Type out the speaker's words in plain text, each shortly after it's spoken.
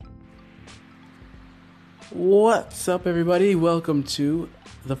What's up, everybody? Welcome to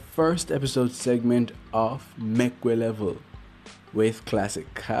the first episode segment of Mekwe Level with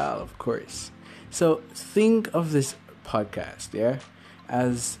Classic Cal, of course. So think of this podcast,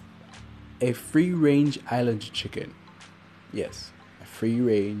 as a free-range island chicken. Yes, a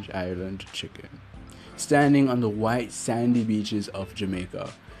free-range island chicken. Standing on the white sandy beaches of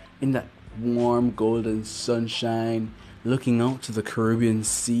Jamaica, in that warm golden sunshine, looking out to the Caribbean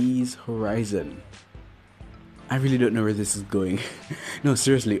Sea's horizon. I really don't know where this is going. No,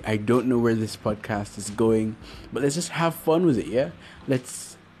 seriously, I don't know where this podcast is going. But let's just have fun with it, yeah?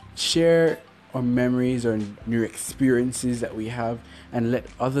 Let's share our memories or new experiences that we have and let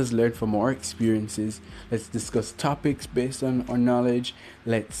others learn from our experiences. Let's discuss topics based on our knowledge.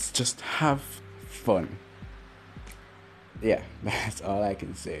 Let's just have fun. Yeah, that's all I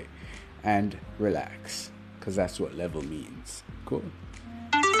can say. And relax, because that's what level means. Cool.